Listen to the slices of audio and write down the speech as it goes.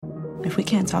If we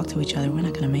can't talk to each other, we're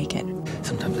not going to make it.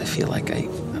 Sometimes I feel like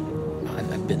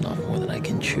I've bitten off more than I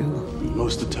can chew.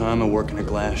 Most of the time, I work in a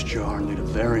glass jar and lead a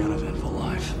very uneventful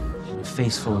life. A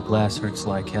face full of glass hurts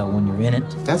like hell when you're in it.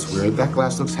 That's weird. That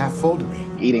glass looks half full to me.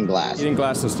 Eating glass. Eating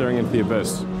glass and staring into the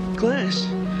abyss. Glass?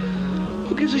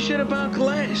 Who gives a shit about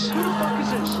glass? Who the fuck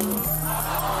is this?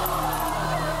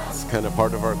 It's kind of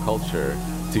part of our culture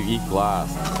to eat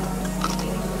glass.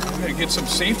 I'm gonna get some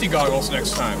safety goggles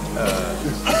next time.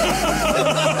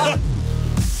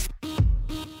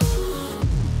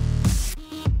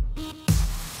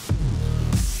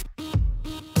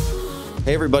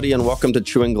 Hey everybody, and welcome to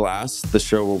Chewing Glass, the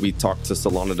show where we talk to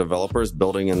Solana developers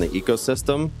building in the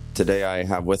ecosystem. Today I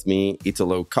have with me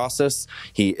Italo Casas.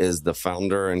 He is the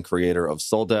founder and creator of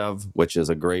SolDev, which is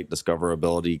a great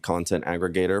discoverability content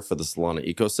aggregator for the Solana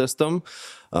ecosystem.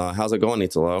 How's it going,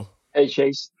 Italo? Hey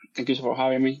Chase, thank you for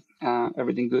having me.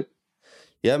 Everything good?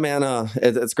 Yeah, man,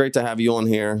 it's great to have you on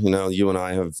here. You know, you and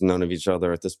I have known of each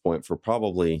other at this point for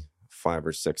probably 5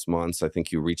 or 6 months. I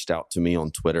think you reached out to me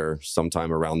on Twitter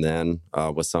sometime around then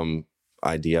with some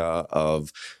idea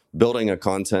of building a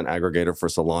content aggregator for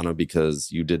Solana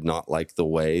because you did not like the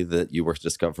way that you were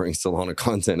discovering Solana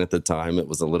content at the time. It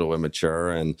was a little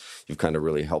immature, and you've kind of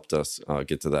really helped us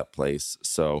get to that place.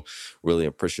 So really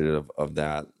appreciative of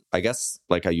that. I guess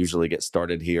like I usually get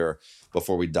started here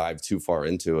before we dive too far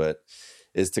into it,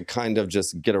 is to kind of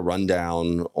just get a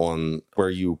rundown on where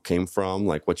you came from,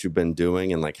 like what you've been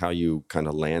doing and like how you kind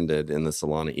of landed in the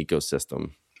Solana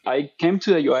ecosystem. I came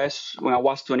to the US when I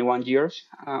was 21 years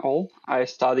old. I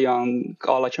studied on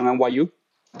college on NYU,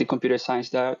 the computer science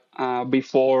there.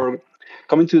 Before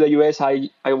coming to the US, I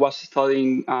was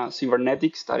studying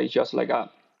cybernetics. That is just like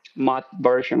a math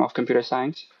version of computer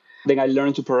science. Then I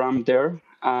learned to program there.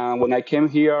 When I came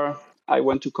here, I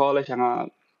went to college and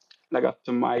like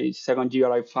after my second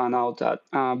year, I found out that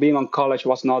being on college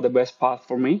was not the best path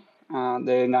for me.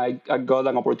 Then I got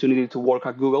an opportunity to work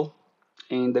at Google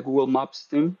in the Google Maps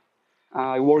team.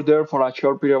 I worked there for a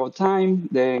short period of time.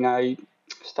 Then I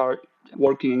started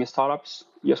working in startups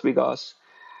just because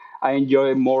I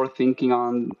enjoy more thinking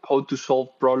on how to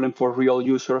solve problems for real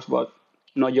users, but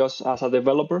not just as a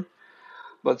developer,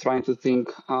 but trying to think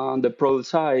on the product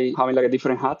side, having like a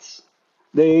different hats.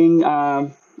 Then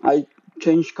I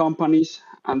changed companies,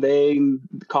 and then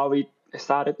COVID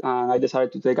started, and I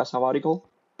decided to take a sabbatical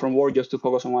from work just to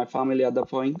focus on my family at that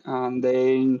point. And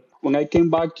then when I came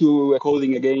back to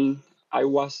coding again, I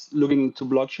was looking into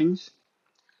blockchains.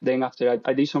 Then after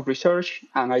I did some research,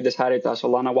 and I decided that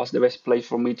Solana was the best place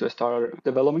for me to start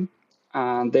developing.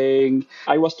 And then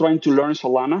I was trying to learn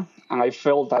Solana, and I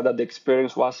felt that the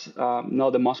experience was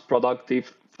not the most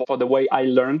productive for the way I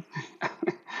learned.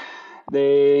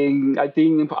 Then I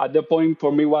think at the point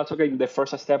for me was, okay, the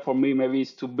first step for me maybe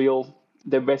is to build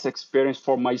the best experience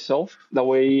for myself. That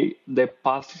way the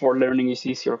path for learning is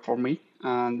easier for me.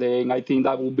 And then I think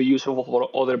that will be useful for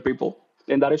other people.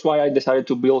 And that is why I decided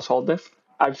to build SolDev.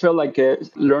 I felt like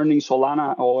learning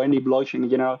Solana or any blockchain in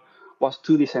general was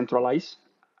too decentralized.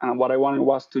 And what I wanted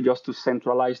was to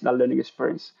centralize that learning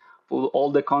experience. Put all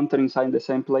the content inside the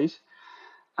same place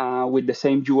with the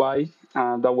same UI.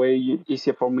 That way it's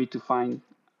easier for me to find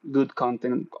good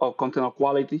content or content of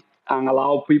quality and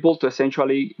allow people to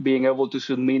essentially being able to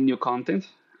submit new content.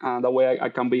 That way I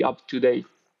can be up to date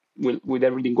with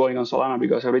everything going on Solana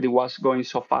because everything was going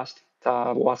so fast.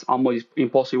 It was almost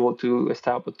impossible to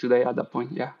stay up to date at that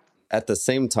point. Yeah. At the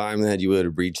same time that you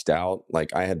had reached out,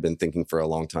 like I had been thinking for a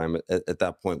long time, at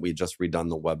that point, we had just redone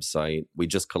the website. We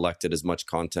just collected as much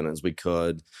content as we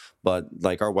could. But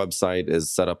like our website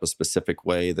is set up a specific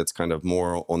way that's kind of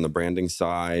more on the branding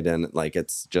side. And like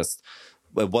it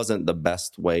wasn't the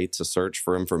best way to search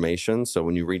for information. So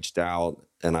when you reached out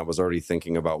and I was already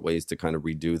thinking about ways to kind of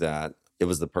redo that, it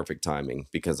was the perfect timing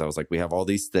because I was like, we have all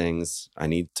these things. I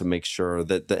need to make sure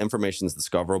that the information is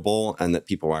discoverable and that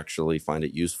people actually find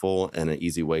it useful and an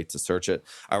easy way to search it.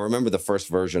 I remember the first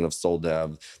version of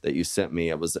SolDev that you sent me.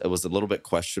 It was a little bit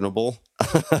questionable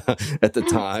at the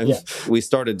time. Yeah. We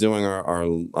started doing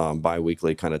our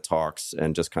bi-weekly kind of talks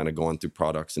and just kind of going through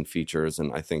products and features.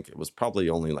 And I think it was probably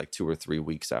only like 2 or 3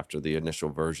 weeks after the initial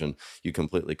version, you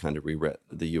completely kind of rewrote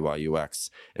the UI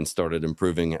UX and started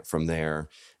improving it from there.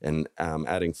 And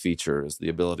adding features, the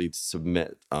ability to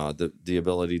submit, the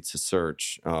ability to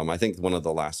search. I think one of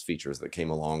the last features that came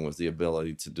along was the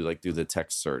ability to do the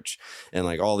text search, and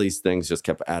like all these things just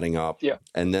kept adding up. Yeah.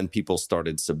 And then people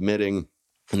started submitting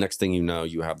The next thing you know,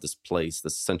 you have this place,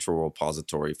 this central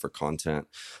repository for content.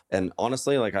 And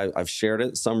honestly, like I've shared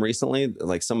it some recently,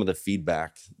 like some of the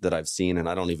feedback that I've seen, and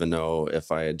I don't even know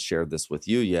if I had shared this with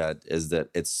you yet, is that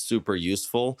it's super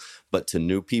useful, but to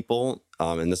new people,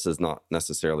 and this is not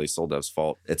necessarily SoulDev's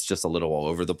fault, it's just a little all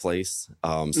over the place.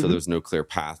 So there's no clear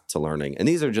path to learning. And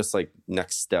these are just like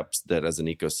next steps that as an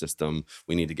ecosystem,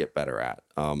 we need to get better at.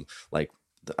 Like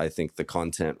I think the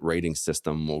content rating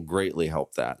system will greatly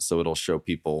help that. So it'll show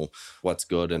people what's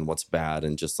good and what's bad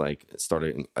and just like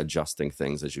starting adjusting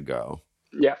things as you go.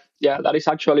 Yeah, that is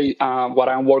actually what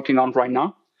I'm working on right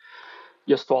now,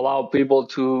 just to allow people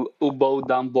to upvote,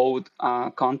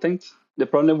 downvote content. The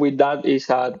problem with that is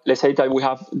that, let's say that we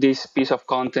have this piece of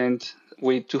content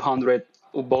with 200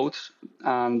 upvotes,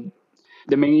 and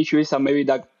the main issue is that maybe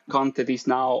that content is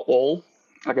now old,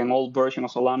 like an old version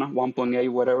of Solana, 1.8,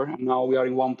 whatever, and now we are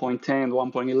in 1.10,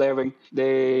 1.11.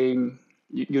 Then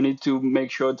you need to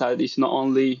make sure that it's not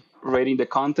only rating the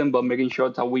content, but making sure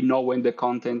that we know when the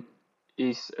content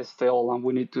is stale, and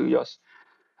we need to just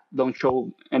don't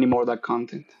show any more of that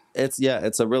content.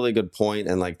 It's a really good point.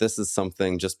 And like, this is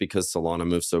something just because Solana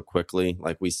moves so quickly,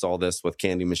 like we saw this with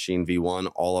Candy Machine V1,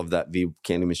 all of that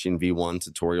Candy Machine V1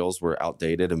 tutorials were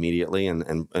outdated immediately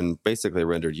and basically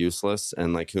rendered useless.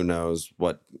 And like, who knows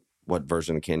what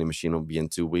version of Candy Machine will be in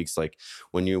 2 weeks. Like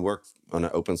when you work on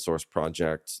an open source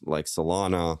project like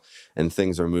Solana and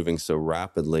things are moving so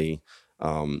rapidly,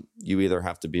 you either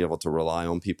have to be able to rely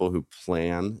on people who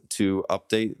plan to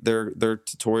update their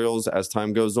tutorials as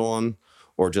time goes on,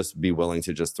 or just be willing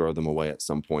to just throw them away at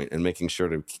some point, and making sure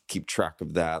to keep track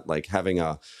of that. Like having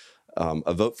a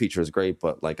vote feature is great,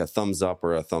 but like a thumbs up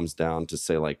or a thumbs down to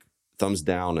say like thumbs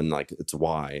down and like it's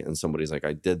why, and somebody's like,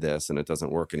 I did this and it doesn't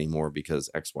work anymore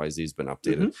because XYZ has been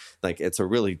updated. Like it's a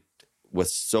really, with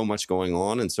so much going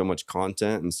on and so much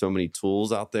content and so many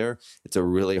tools out there, it's a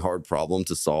really hard problem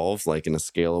to solve like in a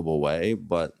scalable way.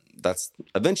 But that's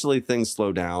eventually things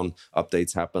slow down.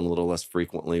 Updates happen a little less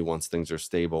frequently once things are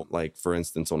stable. Like for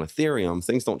instance, on Ethereum,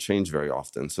 things don't change very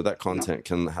often. So that content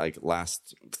can like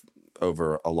last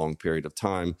over a long period of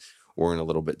time. We're in a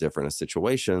little bit different a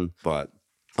situation, but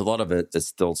a lot of it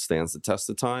still stands the test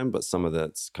of time, but some of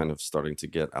that's kind of starting to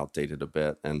get outdated a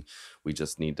bit. And we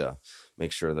just need to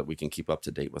make sure that we can keep up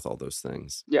to date with all those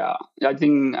things. Yeah, I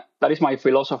think that is my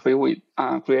philosophy with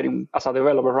creating as a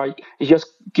developer, right? It's just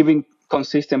keeping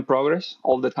consistent progress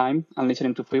all the time and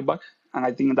listening to feedback. And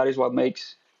I think that is what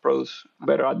makes pros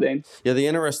better at the end. Yeah, the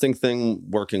interesting thing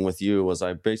working with you was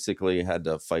I basically had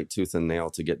to fight tooth and nail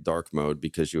to get dark mode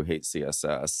because you hate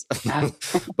CSS,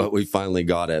 but we finally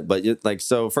got it. But like,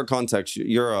 so for context,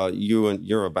 you're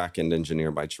a back-end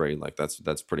engineer by trade. Like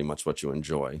that's pretty much what you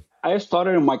enjoy. I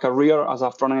started my career as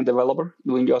a front-end developer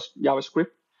doing just JavaScript,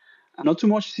 and not too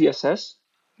much CSS,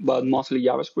 but mostly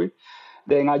JavaScript.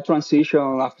 Then I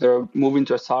transitioned after moving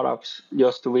to startups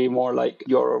just to be more like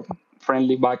your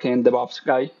friendly backend DevOps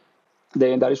guy.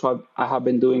 Then that is what I have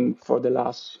been doing for the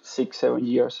last 6-7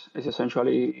 years. It's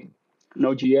essentially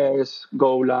Node.js,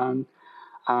 Golang,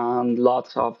 and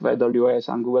lots of AWS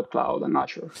and Google Cloud and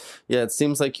Azure. Yeah, it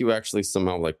seems like you actually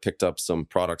somehow like picked up some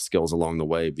product skills along the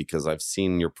way, because I've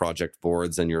seen your project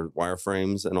boards and your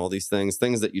wireframes and all these things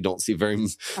that you don't see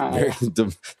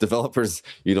developers,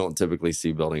 you don't typically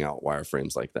see building out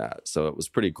wireframes like that. So it was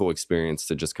pretty cool experience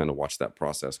to just kind of watch that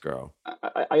process grow.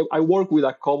 I work with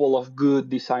a couple of good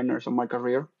designers in my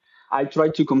career. I try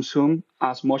to consume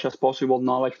as much as possible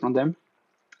knowledge from them.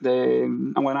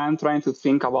 And when I'm trying to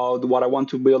think about what I want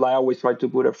to build, I always try to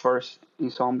put it first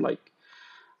in some like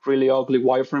really ugly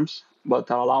wireframes, but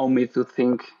allow me to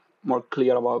think more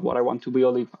clear about what I want to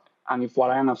build if what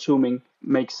I am assuming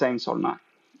makes sense or not,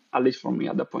 at least for me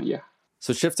at that point, yeah.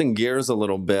 So shifting gears a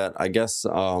little bit, I guess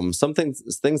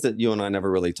things that you and I never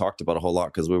really talked about a whole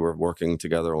lot because we were working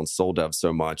together on SoulDev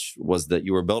so much, was that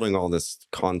you were building all this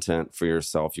content for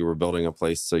yourself. You were building a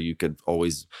place so you could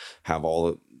always have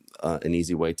an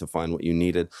easy way to find what you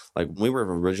needed. Like when we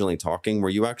were originally talking,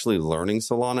 were you actually learning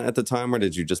Solana at the time, or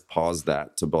did you just pause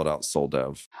that to build out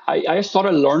SoulDev? I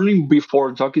started learning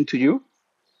before talking to you.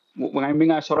 When I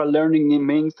mean I started learning, it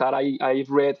means that I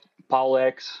read Paul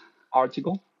Eck's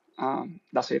article.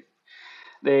 That's it.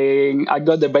 Then I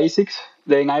got the basics.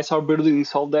 Then I started building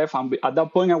SoulDev, and at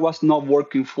that point I was not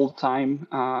working full time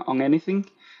on anything.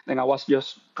 Then I was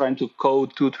just trying to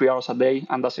code 2-3 hours a day,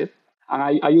 and that's it. And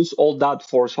I use all that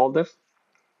for SoulDev.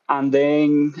 And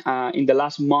then in the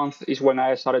last month is when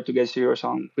I started to get serious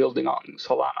on building on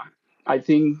Solana. I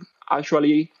think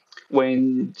actually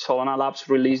when Solana Labs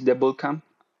released the bootcamp,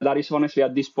 that is honestly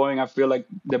at this point, I feel like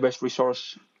the best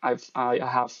resource I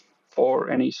have for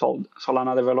any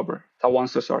Solana developer that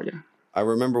wants to start. Yeah. I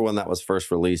remember when that was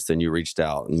first released and you reached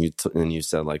out and you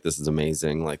said like, this is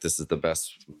amazing. Like, this is the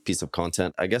best piece of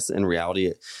content. I guess in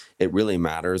reality, it really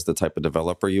matters the type of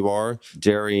developer you are.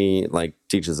 Jerry like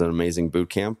teaches an amazing boot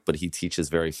camp, but he teaches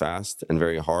very fast and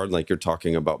very hard. Like, you're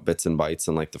talking about bits and bytes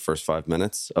in like the first 5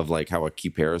 minutes of like how a key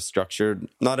pair is structured.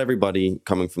 Not everybody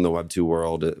coming from the Web 2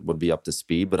 world would be up to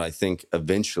speed, but I think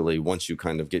eventually once you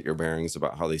kind of get your bearings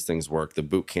about how these things work, the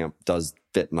boot camp does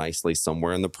fit nicely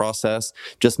somewhere in the process,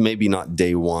 just maybe not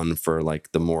day one for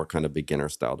like the more kind of beginner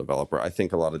style developer. I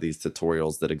think a lot of these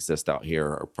tutorials that exist out here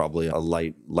are probably a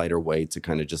lighter way to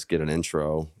kind of just get an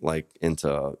intro like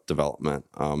into development.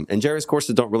 And Jerry's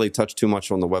courses don't really touch too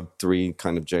much on the Web3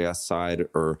 kind of JS side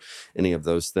or any of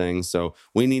those things. So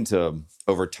we need to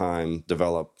over time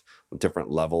develop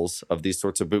different levels of these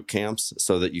sorts of boot camps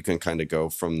so that you can kind of go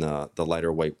from the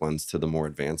lighter weight ones to the more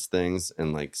advanced things,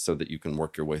 and like so that you can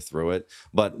work your way through it.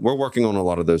 But we're working on a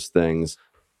lot of those things.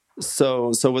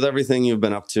 So with everything you've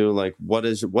been up to, like what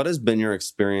has been your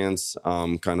experience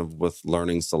kind of with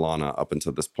learning Solana up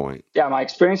until this point? Yeah, my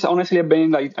experience honestly have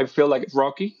been like I feel like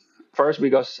rocky first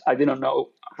because I didn't know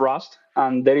Rust,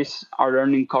 and there is a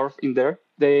learning curve in there.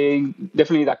 They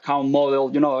definitely the account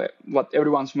model, what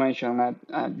everyone's mentioned,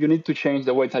 that you need to change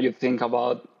the way that you think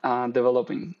about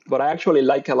developing. But I actually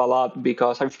like it a lot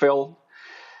because I feel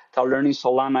that learning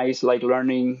Solana is like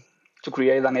learning to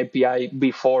create an API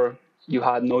before you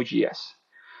had Node.js,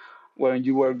 when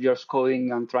you were just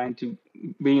coding and trying to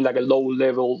be like a low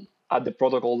level at the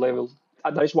protocol level.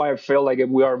 That is why I feel like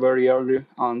we are very early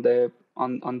on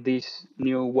this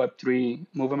new Web3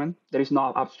 movement. There is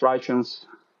no abstractions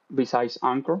besides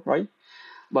Anchor, right?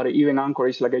 But even Anchor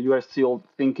is like you are still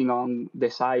thinking on the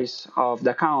size of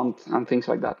the account and things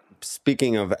like that.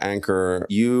 Speaking of Anchor,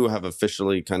 you have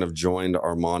officially kind of joined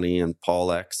Armani and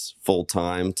Paul X full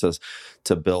time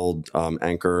to build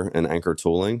Anchor and Anchor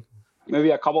tooling. Maybe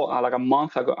like a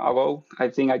month ago, I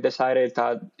think I decided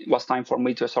that it was time for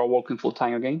me to start working full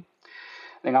time again.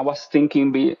 And I was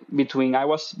thinking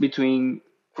between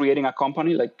creating a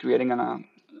company, like creating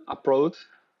a product,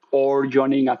 or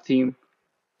joining a team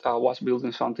that was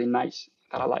building something nice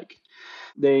that I like.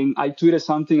 Then I tweeted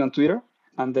something on Twitter,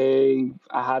 and then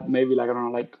I had maybe like I don't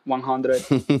know, like 100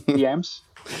 DMs.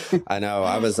 I know.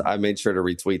 I made sure to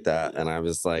retweet that, and I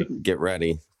was like, "Get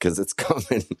ready, because it's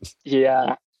coming."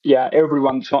 Yeah,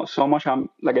 everyone so much.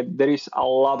 Like there is a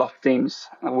lot of teams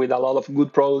with a lot of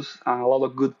good pros and a lot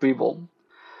of good people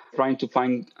trying to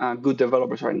find good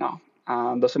developers right now.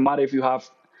 Doesn't matter if you have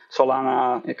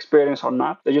Solana experience or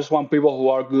not. They just want people who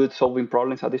are good solving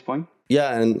problems at this point.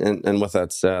 Yeah, and with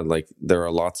that said, like there are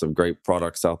lots of great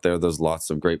products out there. There's lots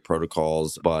of great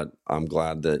protocols, but I'm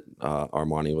glad that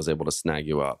Armani was able to snag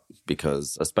you up,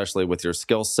 because especially with your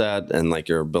skill set and like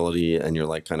your ability and your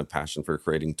like kind of passion for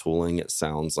creating tooling, it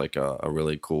sounds like a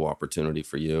really cool opportunity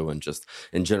for you, and just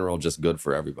in general, just good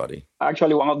for everybody.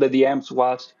 Actually, one of the DMs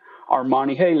was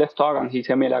Armani, hey, let's talk, and he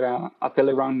sent me like a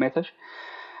Telegram message.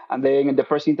 And then the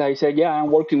first thing that he said, yeah,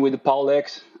 I'm working with Paul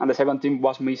X. And the second thing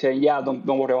was me saying, yeah, don't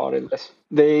worry about it.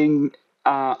 Then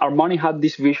Armani had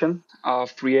this vision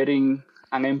of creating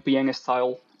an NPM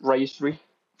style registry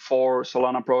for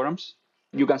Solana programs.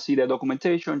 You can see the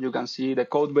documentation, you can see the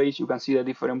code base, you can see the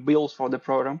different builds for the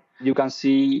program. You can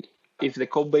see if the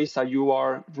code base that you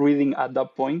are reading at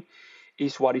that point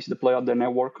is what is deployed on the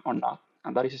network or not.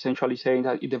 And that is essentially saying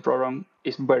that the program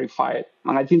is verified.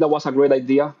 And I think that was a great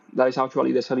idea. That is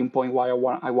actually the selling point why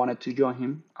I wanted to join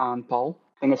him and Paul.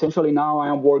 And essentially now I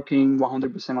am working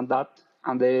 100% on that.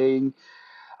 And then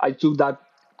I took that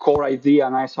core idea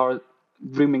and I started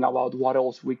dreaming about what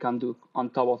else we can do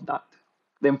on top of that.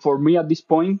 Then for me at this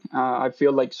point, I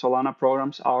feel like Solana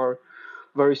programs are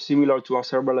very similar to a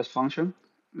serverless function,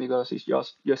 because it's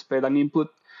just you expect an input,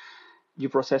 you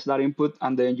process that input,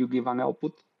 and then you give an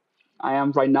output. I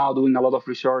am right now doing a lot of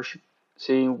research,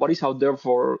 seeing what is out there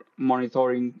for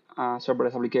monitoring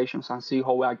serverless applications and see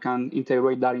how I can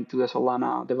integrate that into the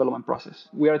Solana development process.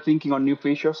 We are thinking on new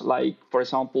features, like, for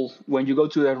example, when you go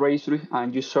to the registry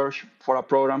and you search for a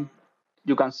program,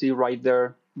 you can see right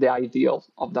there the IDL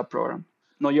of that program.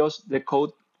 Not just the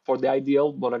code for the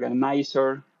IDL, but like a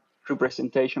nicer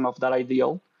representation of that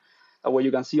IDL. That way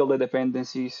you can see all the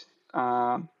dependencies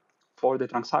for the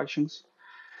transactions.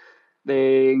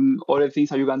 The other things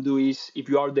that you can do is, if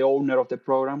you are the owner of the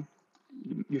program,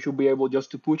 you should be able just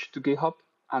to push to GitHub,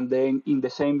 and then in the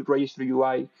same registry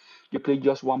UI, you click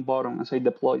just one button and say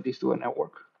deploy this to a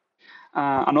network.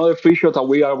 Another feature that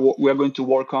we are going to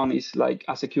work on is like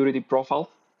a security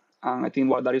profile, and I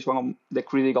think that is one of the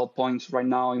critical points right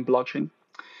now in blockchain.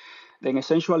 Then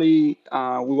essentially,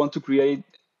 we want to create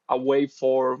a way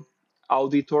for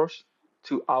auditors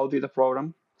to audit the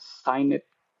program, sign it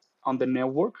on the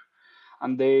network,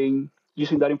 and then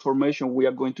using that information, we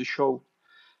are going to show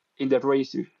in the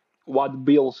registry what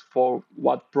bills for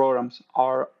what programs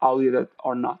are audited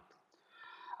or not.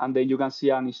 And then you can see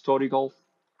an historical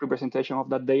representation of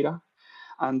that data.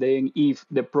 And then if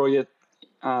the project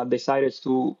decides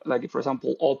to, like, for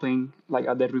example, open like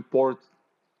at the report,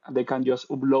 they can just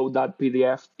upload that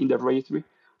PDF in the registry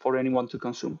for anyone to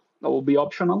consume. That will be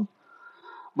optional,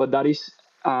 but that is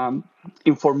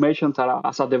information that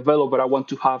as a developer I want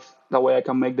to have. That way I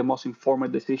can make the most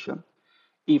informed decision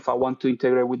if I want to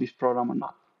integrate with this program or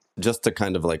not. Just to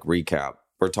kind of like recap,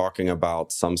 we're talking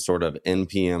about some sort of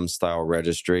NPM style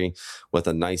registry with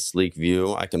a nice sleek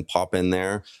view. I can pop in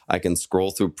there. I can scroll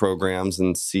through programs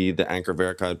and see the anchor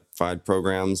verified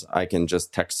programs. I can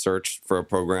just text search for a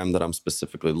program that I'm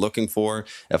specifically looking for.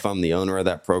 If I'm the owner of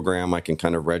that program, I can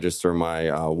kind of register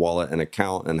my wallet and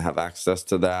account and have access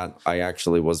to that. I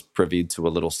actually was privy to a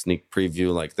little sneak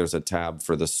preview. Like there's a tab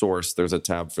for the source. There's a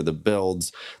tab for the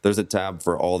builds. There's a tab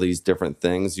for all these different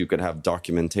things. You could have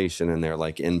documentation in there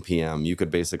like NPM. You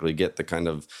could basically get the kind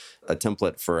of a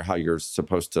template for how you're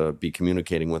supposed to be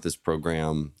communicating with this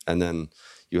program. And then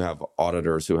you have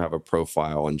auditors who have a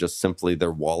profile, and just simply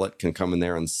their wallet can come in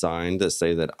there and sign to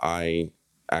say that I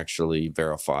actually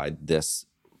verified this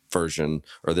version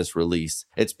or this release.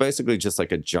 It's basically just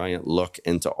like a giant look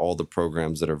into all the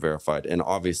programs that are verified. And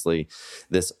obviously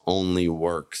this only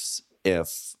works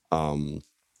if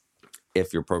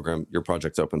your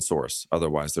project's open source.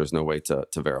 Otherwise, there's no way to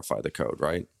verify the code,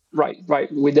 right? Right.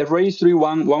 With the registry,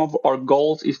 one of our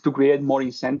goals is to create more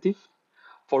incentive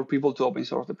for people to open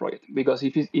source the project. Because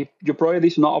if your project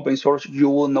is not open source, you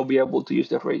will not be able to use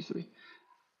the registry.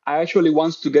 I actually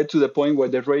want to get to the point where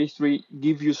the registry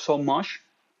gives you so much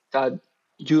that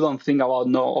you don't think about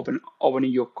not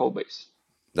opening your code base.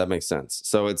 That makes sense.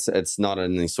 So it's not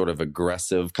any sort of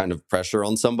aggressive kind of pressure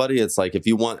on somebody. It's like if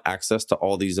you want access to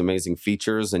all these amazing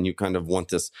features and you kind of want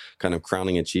this kind of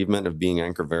crowning achievement of being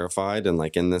anchor verified and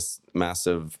like in this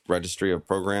massive registry of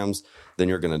programs, then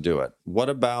you're going to do it. What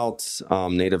about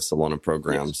native Solana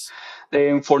programs?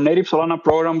 Yes. For native Solana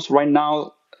programs right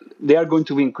now, they are going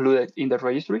to be included in the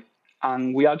registry.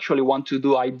 And we actually want to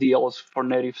do IDLs for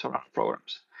native Solana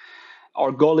programs.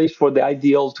 Our goal is for the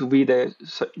IDL to be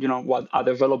what a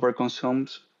developer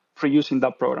consumes for using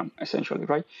that program, essentially,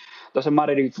 right? Doesn't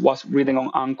matter if it was written on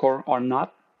Anchor or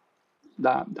not,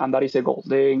 and that is the goal.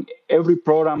 Every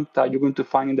program that you're going to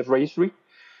find in the registry,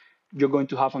 you're going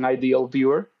to have an IDL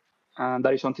viewer, and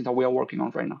that is something that we are working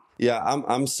on right now. Yeah,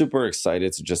 I'm super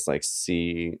excited to just like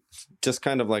see, just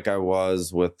kind of like I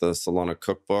was with the Solana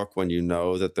cookbook, when you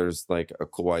know that there's like a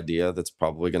cool idea that's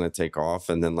probably going to take off,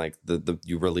 and then like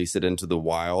you release it into the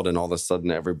wild, and all of a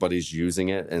sudden everybody's using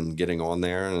it and getting on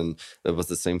there. And it was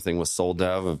the same thing with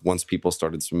SolDev. Once people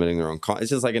started submitting their own it's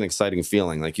just like an exciting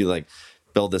feeling. Like you like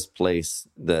build this place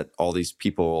that all these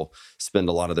people spend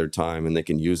a lot of their time and they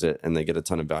can use it and they get a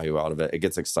ton of value out of it. It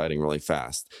gets exciting really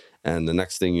fast. And the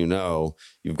next thing you know,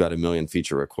 you've got 1 million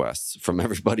feature requests from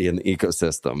everybody in the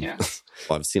ecosystem. Yeah.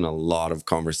 I've seen a lot of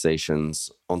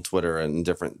conversations on Twitter and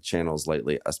different channels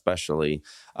lately, especially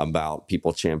about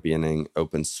people championing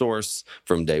open source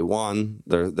from day one.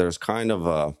 There's kind of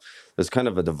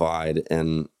a divide,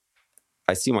 and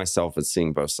I see myself as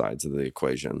seeing both sides of the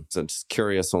equation. So I'm just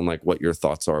curious on like what your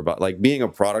thoughts are about like being a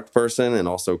product person and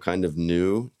also kind of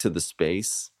new to the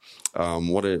space.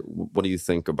 What do you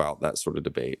think about that sort of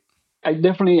debate? I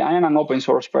am an open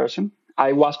source person.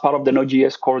 I was part of the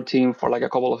Node.js core team for like a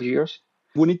couple of years.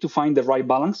 We need to find the right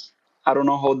balance. I don't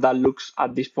know how that looks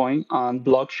at this point on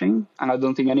blockchain, and I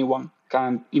don't think anyone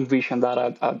can envision that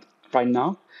at right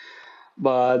now.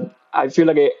 But I feel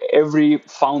like every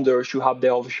founder should have the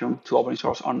option to open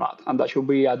source or not, and that should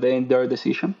be at the end their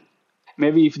decision.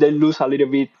 Maybe if they lose a little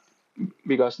bit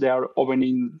because they are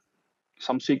opening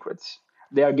some secrets,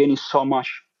 they are gaining so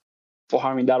much for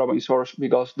having that open source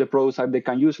because the products that they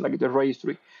can use, like the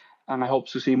registry, and I hope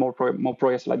to see more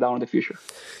projects like that in the future.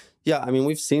 Yeah, I mean,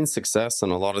 we've seen success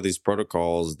in a lot of these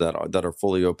protocols that are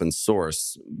fully open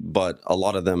source, but a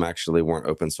lot of them actually weren't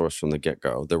open source from the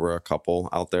get-go. There were a couple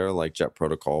out there, like Jet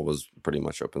Protocol was pretty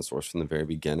much open source from the very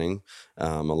beginning.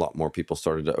 A lot more people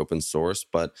started to open source,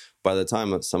 but by the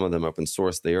time that some of them open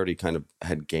source, they already kind of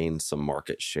had gained some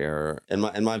market share. In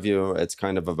my view, it's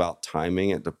kind of about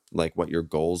timing it, like what your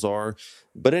goals are.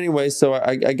 But anyway, so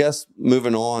I guess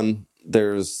moving on.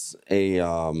 There's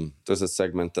a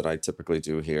segment that I typically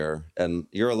do here, and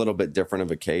you're a little bit different of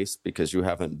a case because you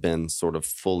haven't been sort of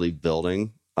fully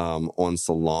building on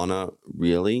Solana,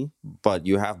 really, but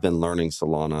you have been learning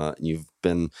Solana.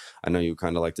 I know you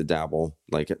kind of like to dabble,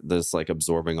 like this, like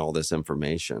absorbing all this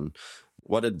information.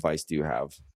 What advice do you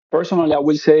have? Personally, I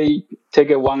would say take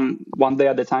it one day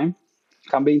at a time.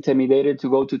 Can be intimidated to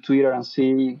go to Twitter and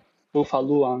see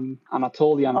Buffalo and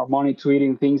Anatoly and Armani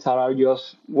tweeting things that are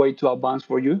just way too advanced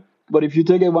for you. But if you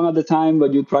take it one at a time,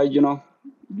 but you try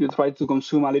to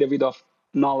consume a little bit of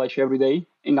knowledge every day,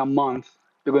 in a month,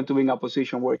 you're going to be in a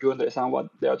position where you understand what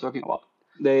they are talking about.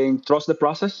 They trust the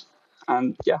process,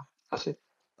 and yeah, that's it.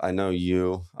 I know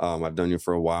you, I've known you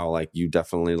for a while. Like you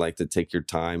definitely like to take your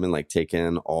time and like take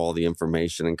in all the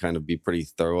information and kind of be pretty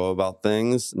thorough about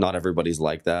things. Not everybody's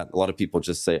like that. A lot of people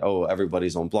just say, oh,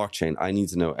 everybody's on blockchain, I need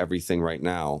to know everything right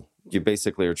now. You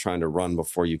basically are trying to run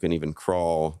before you can even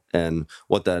crawl. And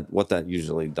what that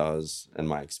usually does, in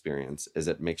my experience, is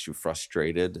it makes you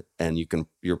frustrated, and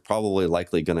you're probably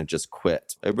likely going to just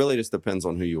quit. It really just depends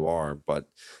on who you are, but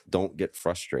don't get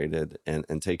frustrated,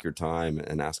 and take your time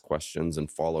and ask questions and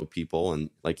follow people.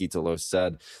 And like Italo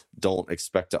said, don't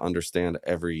expect to understand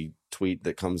every tweet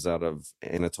that comes out of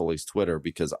Anatoly's Twitter,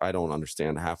 because I don't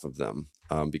understand half of them,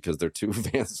 because they're too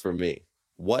advanced for me.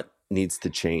 What needs to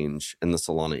change in the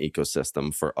Solana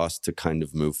ecosystem for us to kind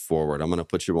of move forward? I'm going to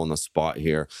put you on the spot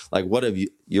here. Like, what have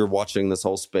you're watching this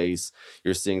whole space,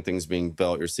 you're seeing things being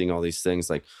built, you're seeing all these things.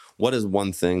 Like, what is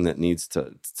one thing that needs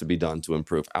to be done to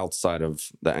improve outside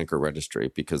of the Anchor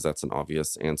registry? Because that's an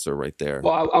obvious answer right there.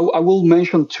 Well, I will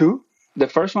mention two. The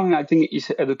first one, I think,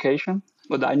 is education,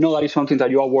 but I know that is something that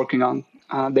you are working on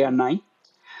day and night.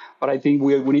 But I think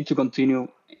we need to continue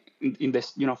in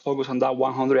this, focus on that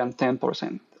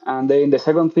 110%. And then the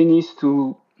second thing is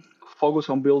to focus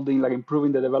on building, like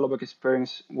improving the developer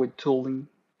experience with tooling.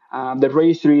 The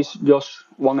registry is just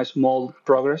one small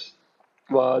progress.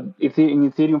 But if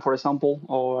in Ethereum, for example,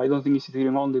 or I don't think it's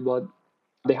Ethereum only, but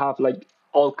they have like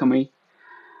Alchemy.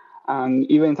 And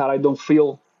even that I don't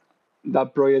feel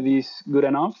that project is good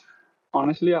enough,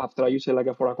 honestly, after I use it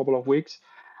like for a couple of weeks,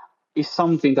 is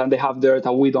something that they have there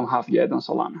that we don't have yet on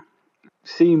Solana.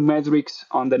 Seeing metrics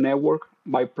on the network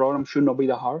by program should not be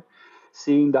that hard.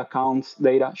 Seeing the accounts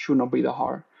data should not be that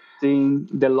hard. Seeing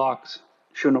the logs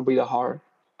should not be that hard.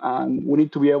 And we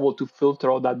need to be able to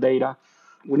filter all that data.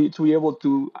 We need to be able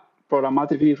to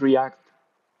programmatically react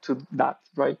to that,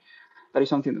 right? That is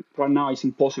something that right now is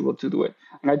impossible to do it.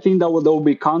 And I think that will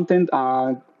be content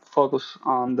and focus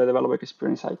on the developer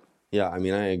experience side. Yeah, I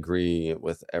mean, I agree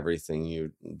with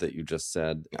everything that you just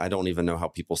said. I don't even know how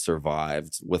people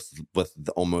survived with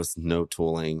almost no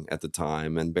tooling at the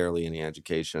time and barely any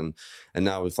education. And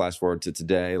now we flash forward to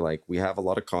today, like we have a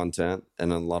lot of content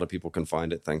and a lot of people can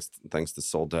find it thanks to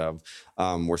SolDev.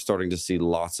 We're starting to see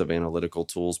lots of analytical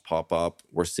tools pop up.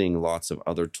 We're seeing lots of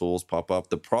other tools pop up.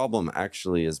 The problem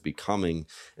actually is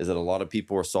that a lot of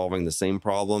people are solving the same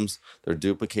problems. They're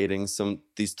duplicating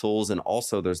these tools, and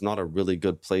also there's not a really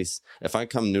good place. If I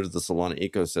come new to the Solana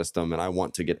ecosystem and I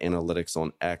want to get analytics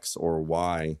on X or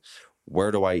Y,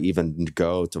 where do I even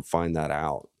go to find that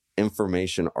out?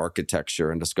 Information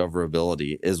architecture and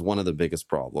discoverability is one of the biggest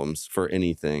problems for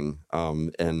anything.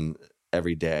 And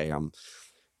every day I'm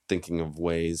thinking of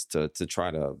ways to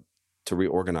try to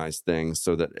reorganize things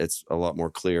so that it's a lot more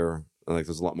clear. Like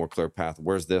there's a lot more clear path.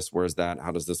 Where's this? Where's that?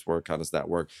 How does this work? How does that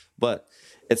work? But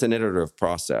it's an iterative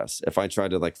process. If I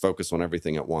tried to like focus on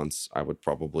everything at once, I would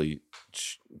probably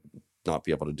not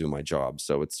be able to do my job.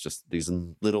 So it's just these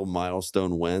little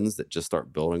milestone wins that just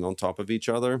start building on top of each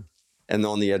other. And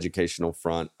on the educational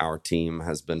front, our team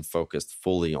has been focused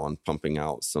fully on pumping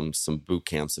out some boot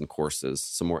camps and courses,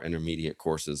 some more intermediate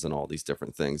courses and all these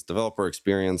different things. Developer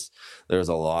experience, there's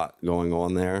a lot going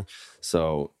on there.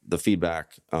 So the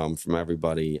feedback from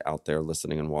everybody out there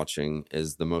listening and watching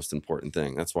is the most important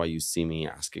thing. That's why you see me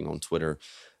asking on Twitter,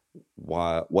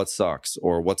 what sucks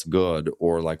or what's good,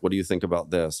 or like, what do you think about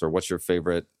this, or what's your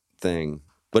favorite thing?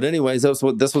 But anyways,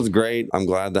 this was great. I'm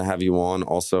glad to have you on.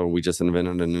 Also, we just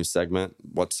invented a new segment.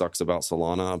 What sucks about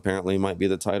Solana apparently might be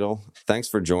the title. Thanks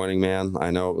for joining, man.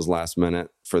 I know it was last minute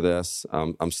for this.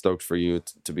 I'm stoked for you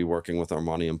to be working with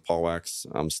Armani and PaulX.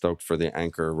 I'm stoked for the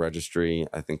Anchor registry.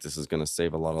 I think this is going to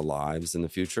save a lot of lives in the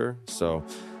future. So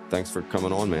thanks for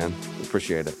coming on, man.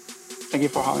 Appreciate it. Thank you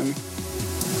for having me.